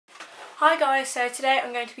Hi guys, so today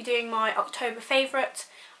I'm going to be doing my October favourites.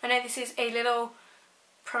 I know this is a little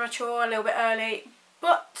premature, a little bit early,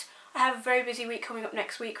 but I have a very busy week coming up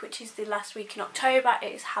next week, which is the last week in October.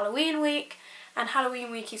 It is Halloween week, and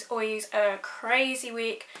Halloween week is always a crazy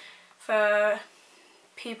week for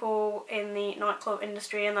people in the nightclub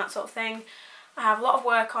industry and that sort of thing. I have a lot of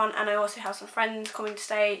work on, and I also have some friends coming to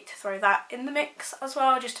stay to throw that in the mix as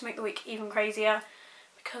well, just to make the week even crazier,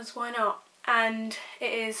 because why not? And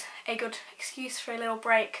it is a good excuse for a little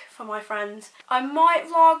break for my friends. I might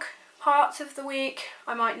vlog parts of the week,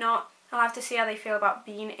 I might not. I'll have to see how they feel about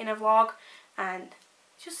being in a vlog and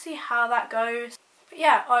just see how that goes. But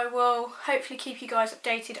yeah, I will hopefully keep you guys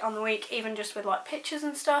updated on the week, even just with like pictures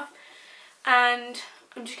and stuff. And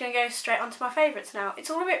I'm just going to go straight onto my favourites now. It's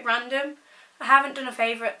all a bit random. I haven't done a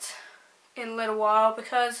favourite in a little while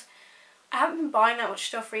because I haven't been buying that much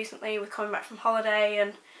stuff recently with coming back from holiday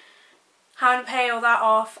and having to pay all that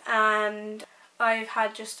off, and I've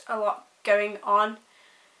had just a lot going on,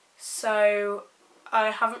 so I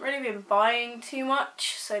haven't really been buying too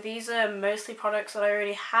much. So these are mostly products that I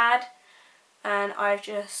already had and I've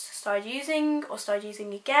just started using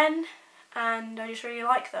again, and I just really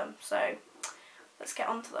like them, so let's get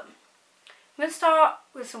on to them. I'm going to start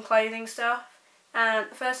with some clothing stuff, and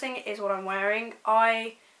the first thing is what I'm wearing.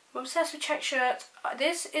 I'm obsessed with check shirts.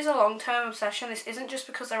 This is a long-term obsession. This isn't just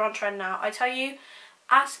because they're on trend now. I tell you,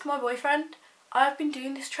 ask my boyfriend. I've been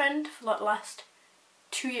doing this trend for like the last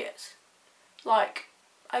 2 years. Like,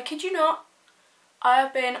 I kid you not, I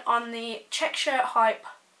have been on the check shirt hype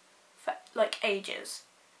for like ages.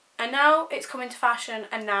 And now it's come into fashion,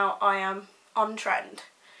 and now I am on trend.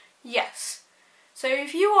 Yes. So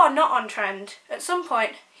if you are not on trend, at some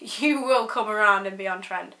point you will come around and be on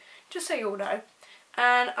trend. Just so you all know.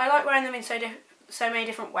 And I like wearing them in so many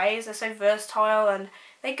different ways. They're so versatile and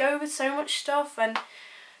they go with so much stuff, and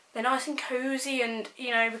they're nice and cozy, and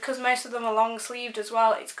you know, because most of them are long sleeved as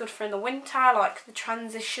well, it's good for in the winter, like the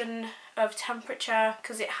transition of temperature,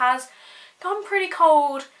 because it has gone pretty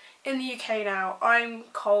cold in the UK now. I'm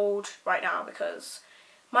cold right now because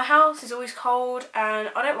my house is always cold,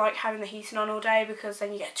 and I don't like having the heating on all day because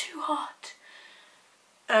then you get too hot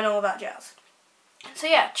and all that jazz. So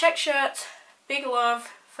yeah, check shirts. Big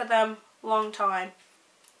love for them, long time.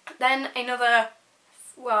 Then another,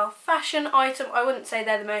 well, fashion item. I wouldn't say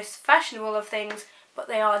they're the most fashionable of things, but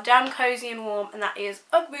they are damn cozy and warm, and that is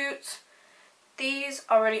Ugg boots. These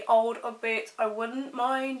are really old Ugg boots. I wouldn't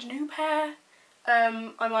mind a new pair. I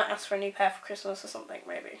might ask for a new pair for Christmas or something,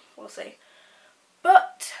 maybe. We'll see.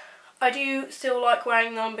 But I do still like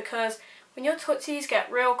wearing them because when your tootsies get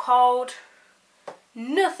real cold,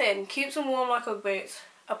 nothing keeps them warm like Ugg boots,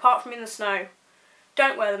 apart from in the snow.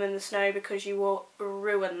 Don't wear them in the snow because you will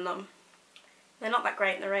ruin them. They're not that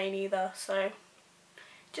great in the rain either, so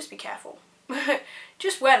just be careful.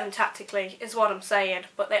 Just wear them tactically is what I'm saying,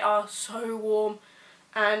 but they are so warm.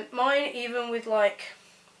 And mine, even with like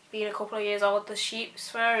being a couple of years old, the sheep's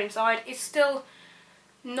fur inside is still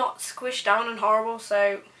not squished down and horrible,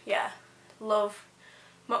 so yeah, love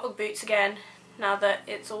my Ugg boots again now that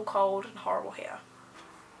it's all cold and horrible here.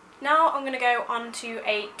 Now I'm going to go on to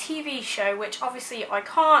a TV show, which obviously I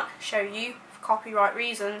can't show you for copyright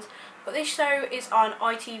reasons, but this show is on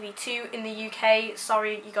ITV2 in the UK.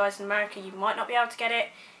 Sorry you guys in America, you might not be able to get it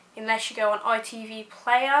unless you go on ITV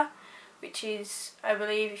Player, which is, I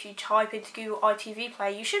believe, if you type into Google ITV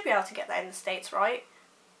Player, you should be able to get that in the States, right?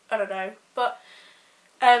 I don't know, but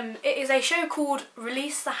it is a show called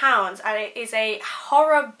Release the Hounds, and it is a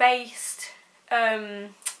horror-based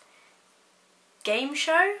game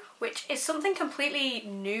show, which is something completely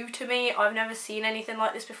new to me. I've never seen anything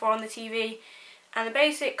like this before on the TV, and the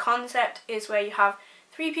basic concept is where you have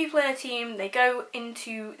 3 people in a team. They go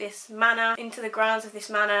into this manor, into the grounds of this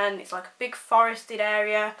manor, and it's like a big forested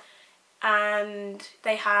area, and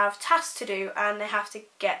they have tasks to do, and they have to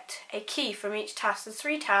get a key from each task. There's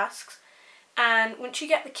 3 tasks, and once you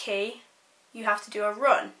get the key, you have to do a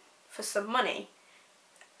run for some money,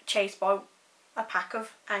 chased by a pack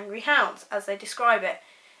of angry hounds, as they describe it.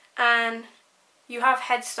 And you have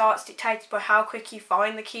head starts dictated by how quick you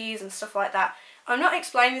find the keys and stuff like that. I'm not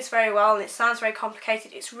explaining this very well, and it sounds very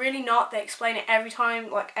complicated. It's really not. They explain it every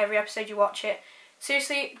time, like every episode you watch it.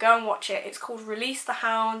 Seriously, go and watch it. It's called Release the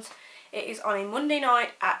Hounds. It is on a Monday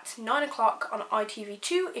night at 9 o'clock on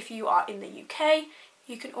ITV2 if you are in the UK.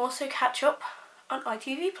 You can also catch up on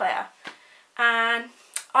ITV Player. And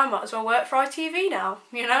I might as well work for ITV now,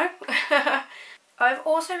 you know? I've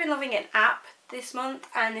also been loving an app this month,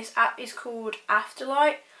 and this app is called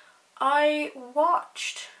Afterlight. I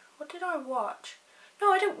watched, what did I watch?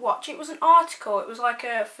 no, I didn't watch it. It was an article. It was like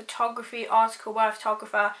a photography article by a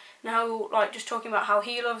photographer, and how, like, just talking about how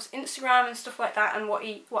he loves Instagram and stuff like that, and what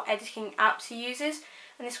editing apps he uses.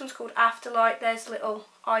 And this one's called Afterlight. There's a little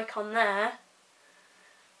icon there,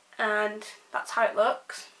 and that's how it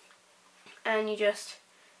looks. And you just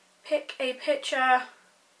pick a picture.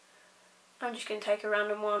 I'm just going to take a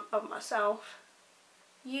random one of myself.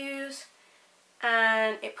 Use,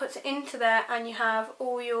 and it puts it into there, and you have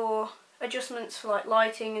all your adjustments for like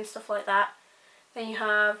lighting and stuff like that. Then you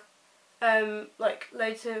have like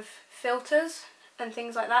loads of filters and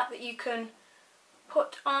things like that you can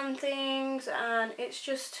put on things, and it's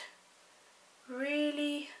just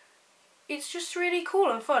really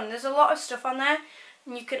cool and fun. There's a lot of stuff on there,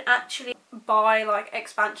 and you can actually buy like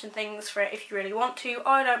expansion things for it if you really want to.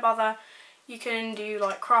 I don't bother. You can do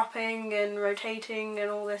like cropping and rotating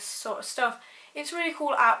and all this sort of stuff. It's a really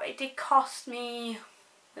cool app. It did cost me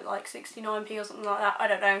like 69p or something like that, I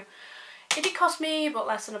don't know. It did cost me but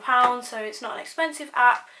less than £1, so it's not an expensive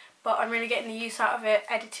app, but I'm really getting the use out of it,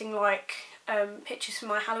 editing like pictures for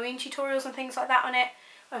my Halloween tutorials and things like that on it.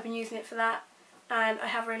 I've been using it for that, and I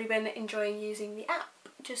have really been enjoying using the app,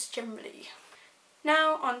 just generally.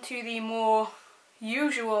 Now onto the more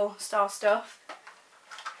usual style stuff.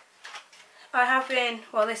 I have been,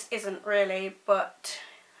 well, this isn't really, but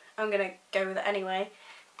I'm going to go with it anyway.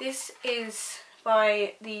 This is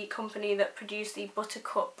by the company that produced the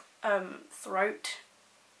Buttercup throat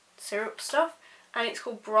syrup stuff, and it's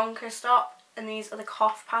called Bronchostop, and these are the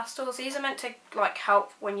cough pastils. These are meant to like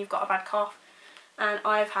help when you've got a bad cough, and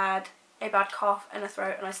I've had a bad cough and a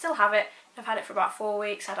throat, and I still have it. I've had it for about 4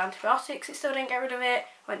 weeks, had antibiotics, it still didn't get rid of it.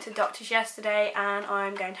 Went to the doctor's yesterday, and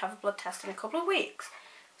I'm going to have a blood test in a couple of weeks.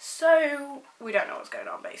 So we don't know what's going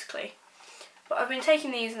on basically. But I've been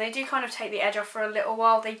taking these, and they do kind of take the edge off for a little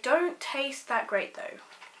while. They don't taste that great though,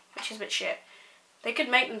 which is a bit shit. They could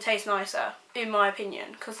make them taste nicer, in my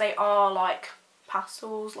opinion, because they are like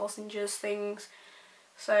pastels, lozenges, things.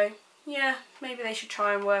 So yeah, maybe they should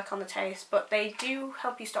try and work on the taste, but they do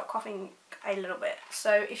help you stop coughing a little bit.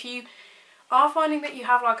 So if you are finding that you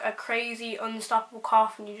have like a crazy unstoppable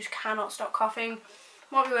cough and you just cannot stop coughing,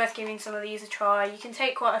 might be worth giving some of these a try. You can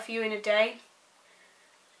take quite a few in a day.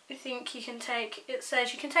 I think you can take, it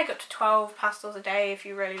says you can take up to 12 pastils a day if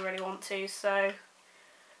you really want to, so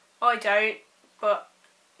I don't, but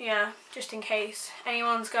yeah, just in case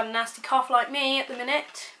anyone's got a nasty cough like me at the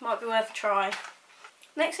minute, might be worth a try.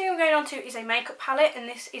 Next thing I'm going on to is a makeup palette, and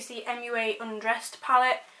this is the MUA Undressed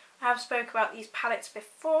Palette. I have spoke about these palettes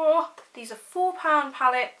before. These are £4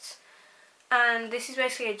 palettes, and this is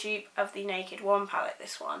basically a dupe of the Naked 1 palette,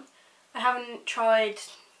 this one. I haven't tried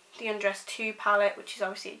the Undressed 2 palette, which is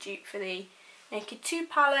obviously a dupe for the Naked 2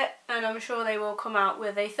 palette, and I'm sure they will come out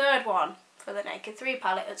with a third one for the Naked 3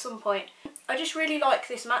 palette at some point. I just really like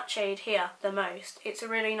this matte shade here the most. It's a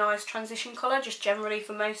really nice transition colour, just generally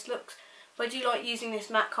for most looks. But I do like using this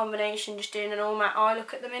matte combination, just doing an all matte eye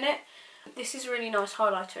look at the minute. This is a really nice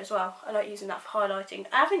highlighter as well. I like using that for highlighting.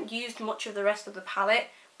 I haven't used much of the rest of the palette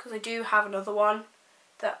because I do have another one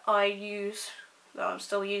that I use, that I'm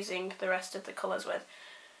still using the rest of the colours with.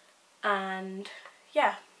 And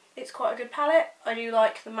yeah, it's quite a good palette. I do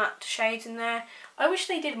like the matte shades in there. I wish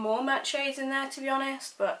they did more matte shades in there, to be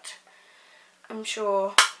honest, but I'm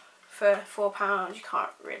sure for £4 you can't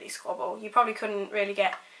really squabble. You probably couldn't really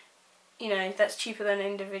get, you know, that's cheaper than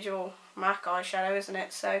individual MAC eyeshadow, isn't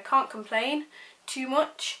it? So can't complain too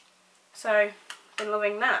much. So been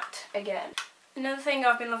loving that again. Another thing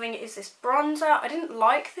I've been loving is this bronzer. I didn't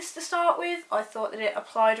like this to start with. I thought that it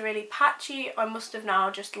applied really patchy. I must have now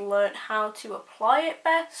just learnt how to apply it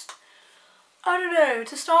best. I don't know.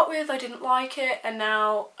 To start with, I didn't like it, and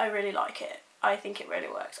now I really like it. I think it really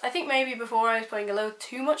works. I think maybe before I was putting a little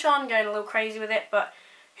too much on, going a little crazy with it, but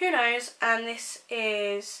who knows. And this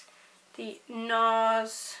is the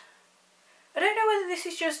NARS. I don't know whether this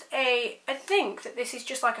is just I think that this is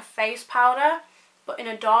just like a face powder, but in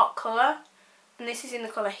a dark colour. And this is in the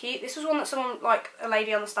colour Heat. This was one that someone, like a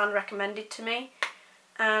lady on the stand, recommended to me.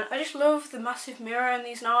 And I just love the massive mirror in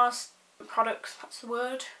these NARS products, that's the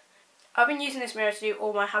word. I've been using this mirror to do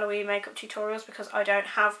all my Halloween makeup tutorials because I don't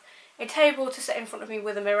have a table to sit in front of me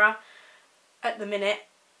with a mirror at the minute.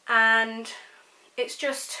 And it's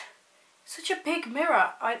just such a big mirror.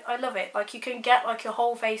 I love it. Like, you can get like your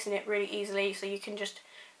whole face in it really easily, so you can just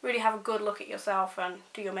really have a good look at yourself and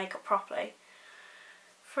do your makeup properly.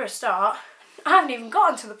 For a start, I haven't even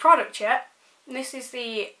gotten to the product yet. And this is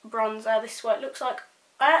the bronzer. This is what it looks like.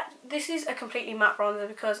 This is a completely matte bronzer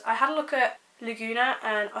because I had a look at Laguna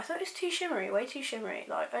and I thought it was too shimmery, way too shimmery.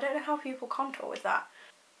 Like, I don't know how people contour with that.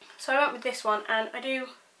 So I went with this one, and I do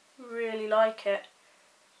really like it.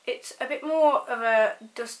 It's a bit more of a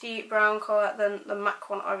dusty brown colour than the MAC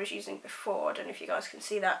one I was using before. I don't know if you guys can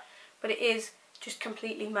see that, but it is just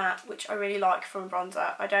completely matte, which I really like from a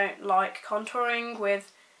bronzer. I don't like contouring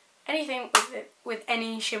with anything with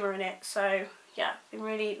any shimmer in it, so yeah, been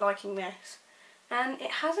really liking this. And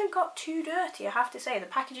it hasn't got too dirty, I have to say. The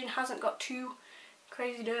packaging hasn't got too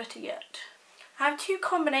crazy dirty yet. I have two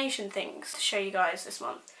combination things to show you guys this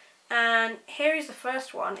month, and here is the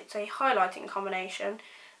first one. It's a highlighting combination,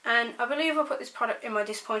 and I believe I'll put this product in my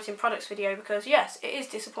disappointing products video because yes, it is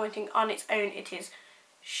disappointing on its own. It is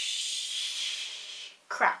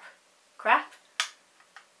crap.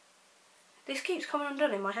 This keeps coming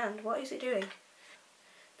undone in my hand. What is it doing?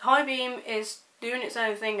 The High Beam is doing its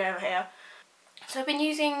own thing over here. So I've been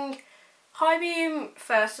using High Beam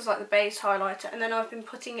first as like the base highlighter, and then I've been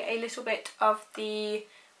putting a little bit of the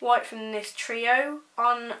white from this trio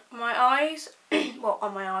on my eyes. Well,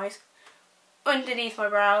 on my eyes. Underneath my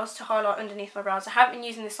brows, to highlight underneath my brows. I haven't been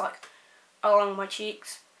using this like along my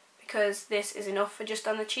cheeks because this is enough for just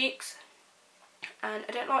on the cheeks. And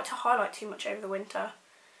I don't like to highlight too much over the winter.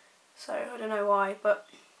 So I don't know why, but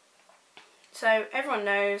so everyone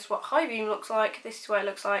knows what High Beam looks like. This is what it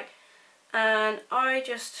looks like, and I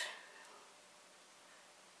just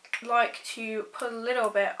like to put a little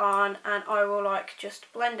bit on, and I will like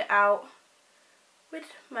just blend it out with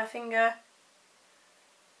my finger.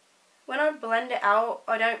 When I blend it out,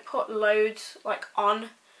 I don't put loads like on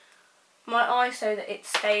my eye so that it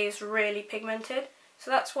stays really pigmented. So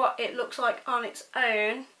that's what it looks like on its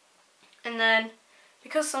own, and then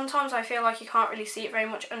because sometimes I feel like you can't really see it very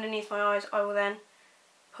much underneath my eyes, I will then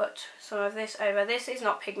put some of this over. This is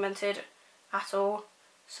not pigmented at all,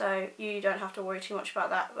 so you don't have to worry too much about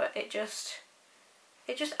that, but it just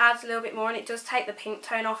adds a little bit more, and it does take the pink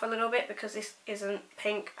tone off a little bit because this isn't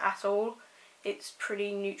pink at all. It's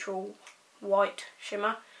pretty neutral white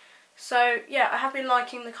shimmer. So yeah, I have been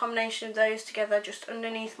liking the combination of those together just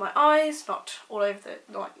underneath my eyes, not all over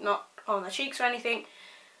the, like not on the cheeks or anything.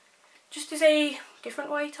 Just as a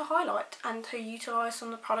different way to highlight and to utilise some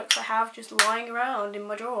of the products I have just lying around in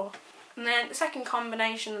my drawer. And then the second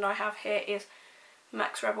combination that I have here is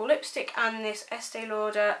MAC's Rebel lipstick and this Estee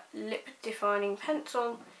Lauder lip defining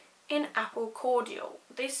pencil in Apple Cordial.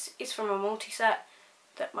 This is from a multi-set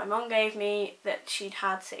that my mum gave me that she'd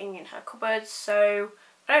had sitting in her cupboard, so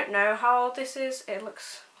I don't know how old this is. It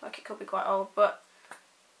looks like it could be quite old, but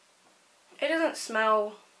it doesn't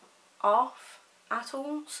smell off at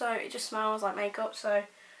all, so it just smells like makeup, so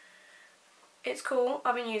it's cool.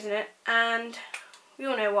 I've been using it, and we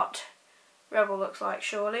all know what Rebel looks like,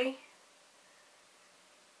 surely.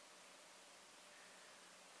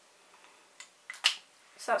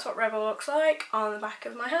 So that's what Rebel looks like on the back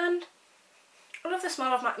of my hand. I love the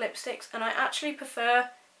smell of MAC lipsticks, and I actually prefer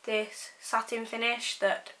this satin finish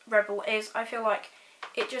that Rebel is. I feel like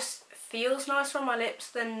it just feels nicer on my lips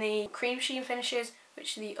than the cream sheen finishes,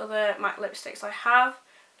 which are the other MAC lipsticks I have.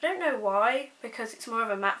 I don't know why, because it's more of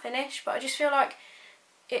a matte finish, but I just feel like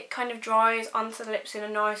it kind of dries onto the lips in a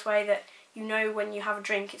nice way that you know when you have a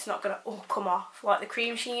drink it's not going to all come off. Like the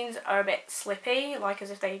cream sheens are a bit slippy, like as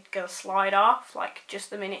if they're going to slide off, like just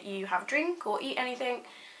the minute you have a drink or eat anything.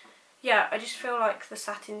 Yeah, I just feel like the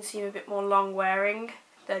satins seem a bit more long wearing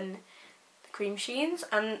than the cream sheens,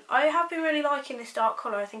 and I have been really liking this dark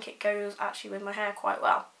colour. I think it goes actually with my hair quite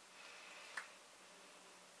well.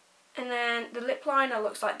 And then the lip liner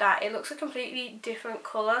looks like that. It looks a completely different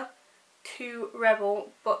colour to Rebel,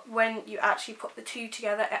 but when you actually put the two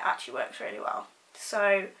together it actually works really well.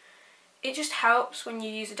 So it just helps when you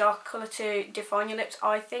use a darker colour to define your lips,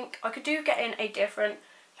 I think. I could do get in a different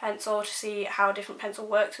pencil to see how a different pencil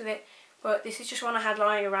works with it, but this is just one I had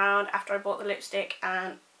lying around after I bought the lipstick,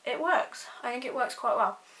 and it works. I think it works quite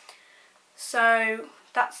well. So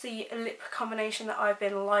that's the lip combination that I've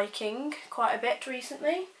been liking quite a bit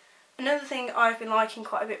recently. Another thing I've been liking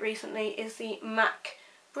quite a bit recently is the MAC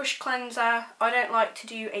brush cleanser. I don't like to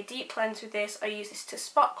do a deep cleanse with this. I use this to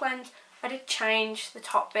spot cleanse. I did change the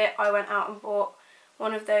top bit. I went out and bought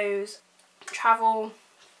one of those travel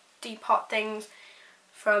depot things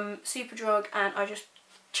from Superdrug, and I just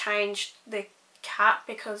changed the cap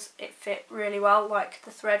because it fit really well, like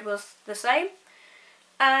the thread was the same.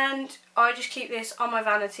 And I just keep this on my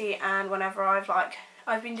vanity, and whenever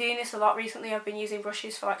I've been doing this a lot recently. I've been using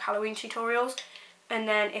brushes for like Halloween tutorials, and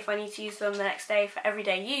then if I need to use them the next day for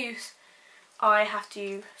everyday use, I have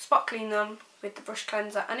to spot clean them with the brush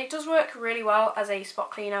cleanser, and it does work really well as a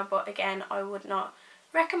spot cleaner, but again I would not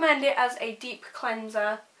recommend it as a deep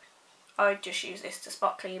cleanser. I just use this to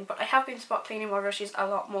spot clean, but I have been spot cleaning my brushes a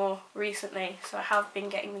lot more recently, so I have been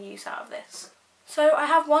getting the use out of this. So I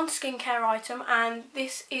have one skincare item, and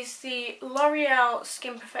this is the L'Oreal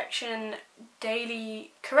Skin Perfection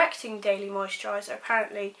Correcting Daily Moisturiser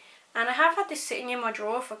apparently, and I have had this sitting in my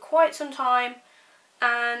drawer for quite some time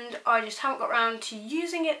and I just haven't got around to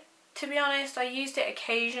using it, to be honest. I used it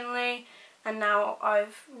occasionally and now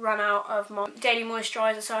I've run out of my daily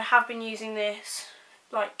moisturiser, so I have been using this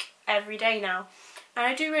like every day now, and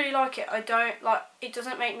I do really like it. It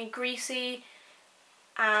doesn't make me greasy,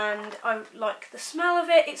 and I like the smell of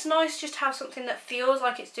it. It's nice just to have something that feels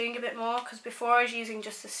like it's doing a bit more, because before I was using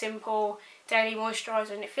just a simple daily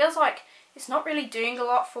moisturiser and it feels like it's not really doing a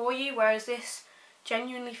lot for you, whereas this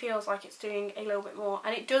genuinely feels like it's doing a little bit more,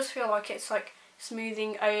 and it does feel like it's like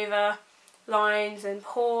smoothing over lines and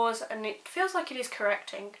pores, and it feels like it is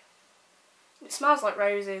correcting. It smells like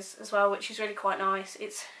roses as well, which is really quite nice.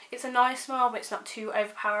 It's a nice smell, but it's not too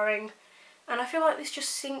overpowering. And I feel like this just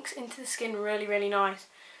sinks into the skin really, really nice.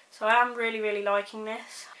 So I am really, really liking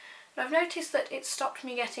this. And I've noticed that it stopped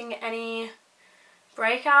me getting any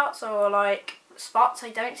breakouts or like spots. I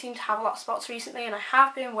don't seem to have a lot of spots recently, and I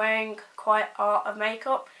have been wearing quite a lot of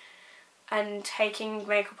makeup and taking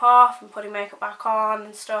makeup off and putting makeup back on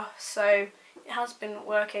and stuff. So it has been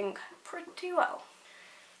working pretty well.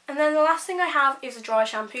 And then the last thing I have is a dry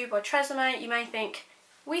shampoo by Tresemme. You may think,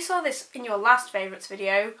 we saw this in your last favourites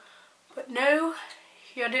video. But no,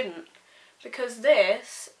 you didn't, because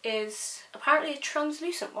this is apparently a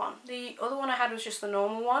translucent one. The other one I had was just the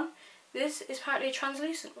normal one. This is apparently a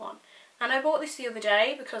translucent one. And I bought this the other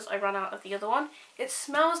day because I ran out of the other one. It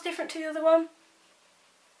smells different to the other one,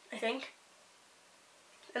 I think.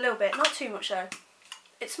 A little bit, not too much though.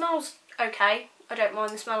 It smells okay, I don't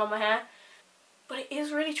mind the smell on my hair. But it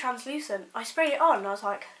is really translucent. I sprayed it on and I was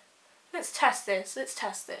like, let's test this, let's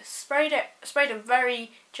test this. Sprayed a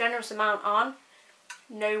very generous amount on,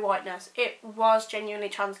 no whiteness. It was genuinely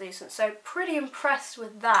translucent, so pretty impressed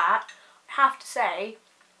with that, I have to say.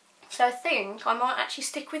 So I think I might actually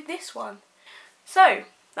stick with this one. So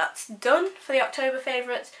that's done for the October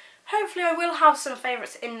favourites. Hopefully I will have some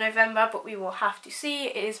favourites in November, but we will have to see.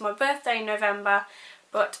 It is my birthday in November,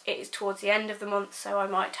 but it is towards the end of the month, so I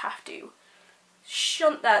might have to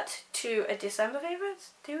shunt that to a December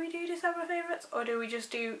favourites. Do we do December favourites, or do we just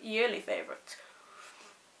do yearly favourites?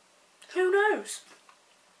 Who knows?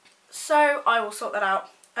 So I will sort that out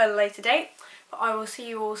at a later date, but I will see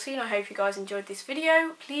you all soon. I hope you guys enjoyed this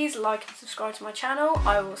video. Please like and subscribe to my channel.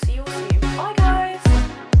 I will see you all soon. Bye guys!